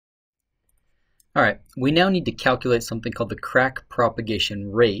All right, we now need to calculate something called the crack propagation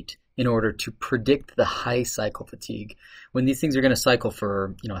rate in order to predict the high cycle fatigue. When these things are going to cycle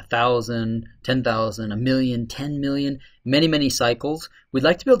for 1,000, 10,000, a million, 10 million, many cycles, we'd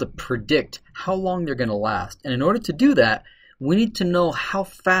like to be able to predict how long they're going to last. And in order to do that, we need to know how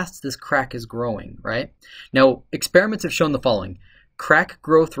fast this crack is growing, right? Now, experiments have shown the following. Crack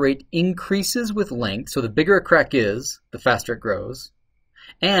growth rate increases with length, so the bigger a crack is, the faster it grows.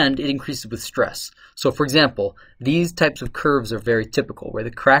 And it increases with stress. So for example, these types of curves are very typical, where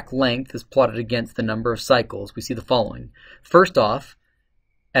the crack length is plotted against the number of cycles. We see the following. First off,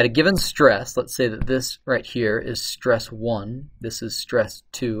 at a given stress, let's say that this right here is stress 1, this is stress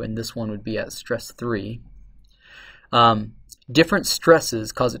 2, and this one would be at stress 3. Different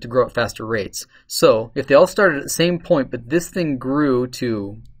stresses cause it to grow at faster rates. So if they all started at the same point, but this thing grew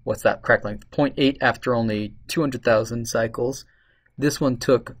to, what's that crack length? 0.8 after only 200,000 cycles. This one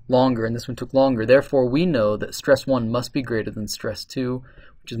took longer and this one took longer. Therefore, we know that stress 1 must be greater than stress 2,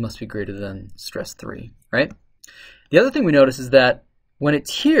 which must be greater than stress 3, right? The other thing we notice is that when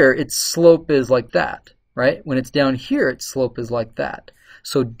it's here, its slope is like that, right? When it's down here, its slope is like that.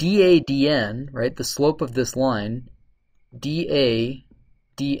 So dA dN, right, the slope of this line, dA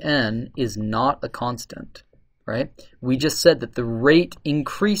dN is not a constant, right? We just said that the rate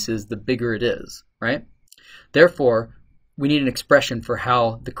increases the bigger it is, right? Therefore, we need an expression for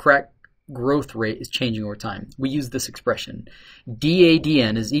how the crack growth rate is changing over time. We use this expression. dA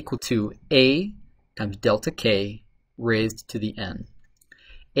dN is equal to A times delta K raised to the N.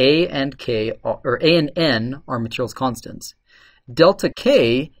 A and N are materials constants. Delta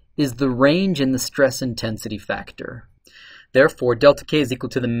K is the range in the stress intensity factor. Therefore, delta K is equal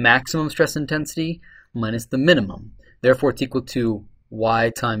to the maximum stress intensity minus the minimum. Therefore, it's equal to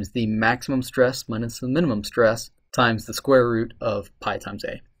Y times the maximum stress minus the minimum stress times the square root of pi times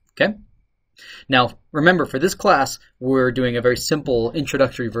A. Okay? Now, remember, for this class, we're doing a very simple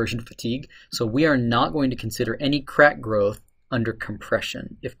introductory version of fatigue, so we are not going to consider any crack growth under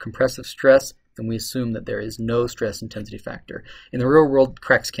compression. If compressive stress, then we assume that there is no stress intensity factor. In the real world,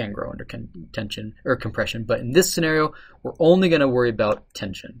 cracks can grow under tension or compression, but in this scenario, we're only going to worry about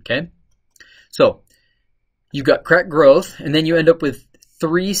tension. Okay? So, you've got crack growth, and then you end up with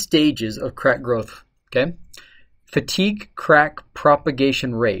 3 stages of crack growth. Okay? Fatigue crack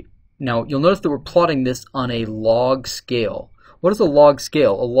propagation rate. Now, you'll notice that we're plotting this on a log scale. What is a log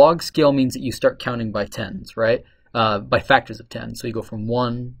scale? A log scale means that you start counting by tens, right? By factors of 10. So you go from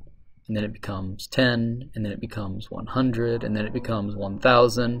 1, and then it becomes 10, and then it becomes 100, and then it becomes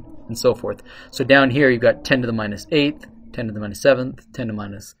 1,000, and so forth. So down here, you've got 10 to the minus 8th, 10 to the minus 7th, 10 to the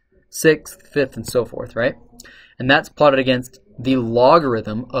minus 6th, 5th, and so forth, right? And that's plotted against the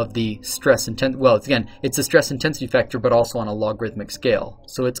logarithm of the stress intensity. Well, it's a stress intensity factor, but also on a logarithmic scale.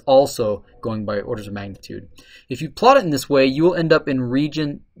 So it's also going by orders of magnitude. If you plot it in this way, you will end up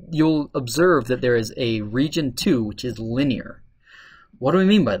in you'll observe that there is a region 2, which is linear. What do we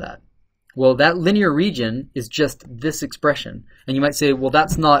mean by that? Well, that linear region is just this expression. And you might say, well,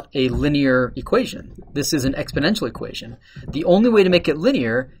 that's not a linear equation. This is an exponential equation. The only way to make it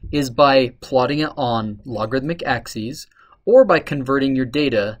linear is by plotting it on logarithmic axes or by converting your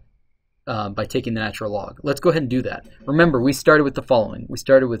data by taking the natural log. Let's go ahead and do that. Remember, we started with the following. We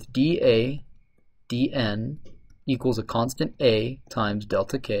started with dA dN equals a constant A times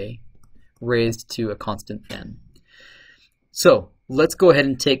delta K raised to a constant N. So let's go ahead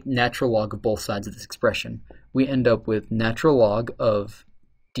and take natural log of both sides of this expression. We end up with natural log of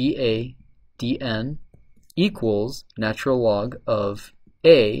dA dN equals natural log of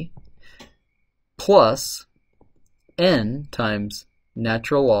A plus N times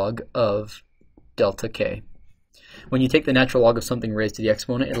natural log of delta K. When you take the natural log of something raised to the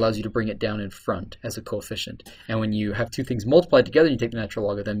exponent, it allows you to bring it down in front as a coefficient. And when you have two things multiplied together and you take the natural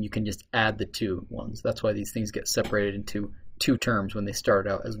log of them, you can just add the two ones. That's why these things get separated into two terms when they start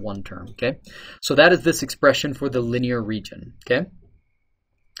out as one term. Okay, so that is this expression for the linear region. Okay,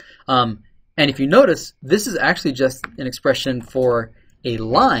 and if you notice, this is actually just an expression for a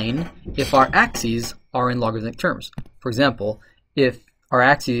line if our axes are in logarithmic terms. For example, if our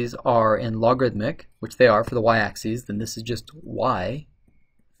axes are in logarithmic, which they are for the y-axis, then this is just y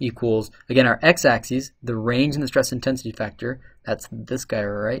equals, again, our x-axis, the range in the stress intensity factor, that's this guy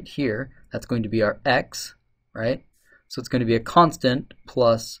right here, that's going to be our x, right? So it's going to be a constant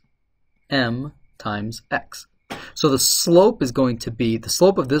plus m times x. So the slope is going to be, the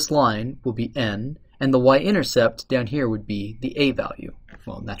slope of this line will be n, and the y-intercept down here would be the a value,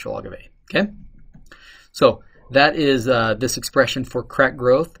 well, natural log of a, okay? So that is this expression for crack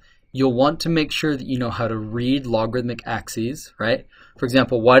growth. You'll want to make sure that you know how to read logarithmic axes, right? For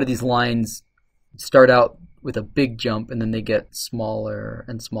example, why do these lines start out with a big jump and then they get smaller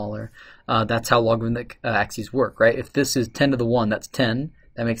and smaller. That's how logarithmic axes work, right? If this is 10 to the 1, that's 10.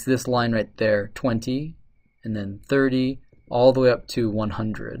 That makes this line right there 20, and then 30, all the way up to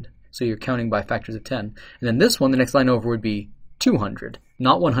 100. So you're counting by factors of 10. And then this one, the next line over, would be 200,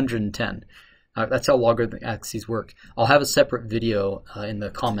 not 110. That's how logarithmic axes work. I'll have a separate video in the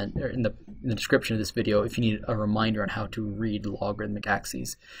comment or in the description of this video if you need a reminder on how to read logarithmic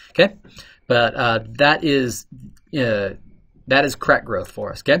axes. Okay, but that is crack growth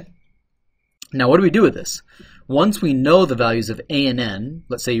for us. Okay. Now, what do we do with this? Once we know the values of a and n,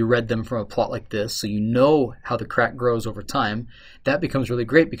 let's say you read them from a plot like this, so you know how the crack grows over time, that becomes really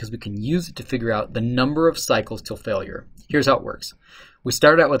great because we can use it to figure out the number of cycles till failure. Here's how it works. We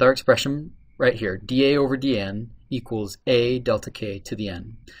started out with our expression right here, dA over dn equals a delta k to the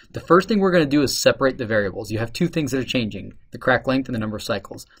n. The first thing we're going to do is separate the variables. You have two things that are changing, the crack length and the number of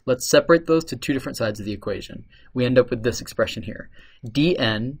cycles. Let's separate those to two different sides of the equation. We end up with this expression here.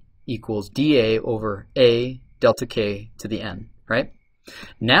 dn equals dA over a delta k to the n, right?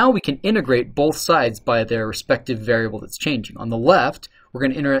 Now we can integrate both sides by their respective variable that's changing. On the left, we're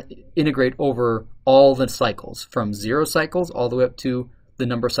going to integrate over all the cycles, from 0 cycles all the way up to the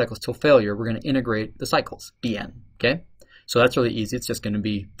number of cycles till failure. We're going to integrate the cycles, bn, okay? So that's really easy. It's just going to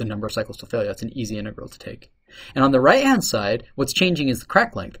be the number of cycles till failure. That's an easy integral to take. And on the right-hand side, what's changing is the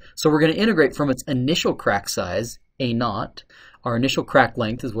crack length. So we're going to integrate from its initial crack size, a naught. Our initial crack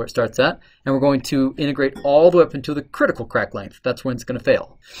length is where it starts at, and we're going to integrate all the way up until the critical crack length. That's when it's going to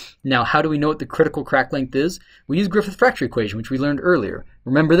fail. Now, how do we know what the critical crack length is? We use Griffith fracture equation, which we learned earlier.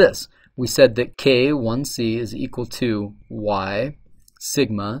 Remember this. We said that K1C is equal to y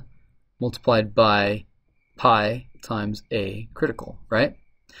sigma multiplied by pi times A critical, right?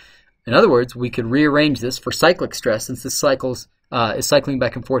 In other words, we could rearrange this for cyclic stress. Since this is cycling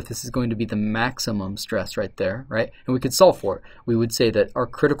back and forth, this is going to be the maximum stress right there, right? And we could solve for it. We would say that our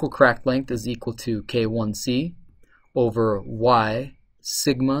critical crack length is equal to K1C over y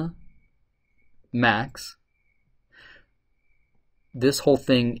sigma max. This whole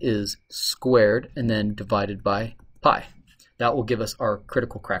thing is squared and then divided by pi. That will give us our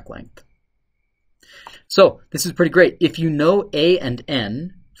critical crack length. So this is pretty great. If you know A and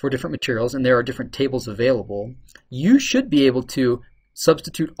N for different materials, and there are different tables available, you should be able to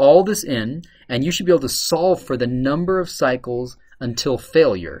substitute all this in, and you should be able to solve for the number of cycles until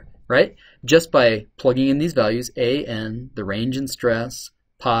failure, right? Just by plugging in these values, A, N, the range in stress,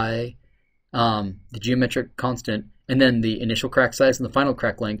 pi, the geometric constant, and then the initial crack size and the final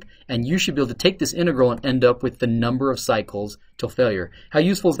crack length, and you should be able to take this integral and end up with the number of cycles till failure. How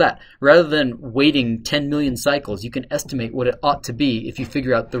useful is that? Rather than waiting 10 million cycles, you can estimate what it ought to be if you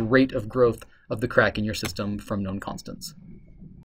figure out the rate of growth of the crack in your system from known constants.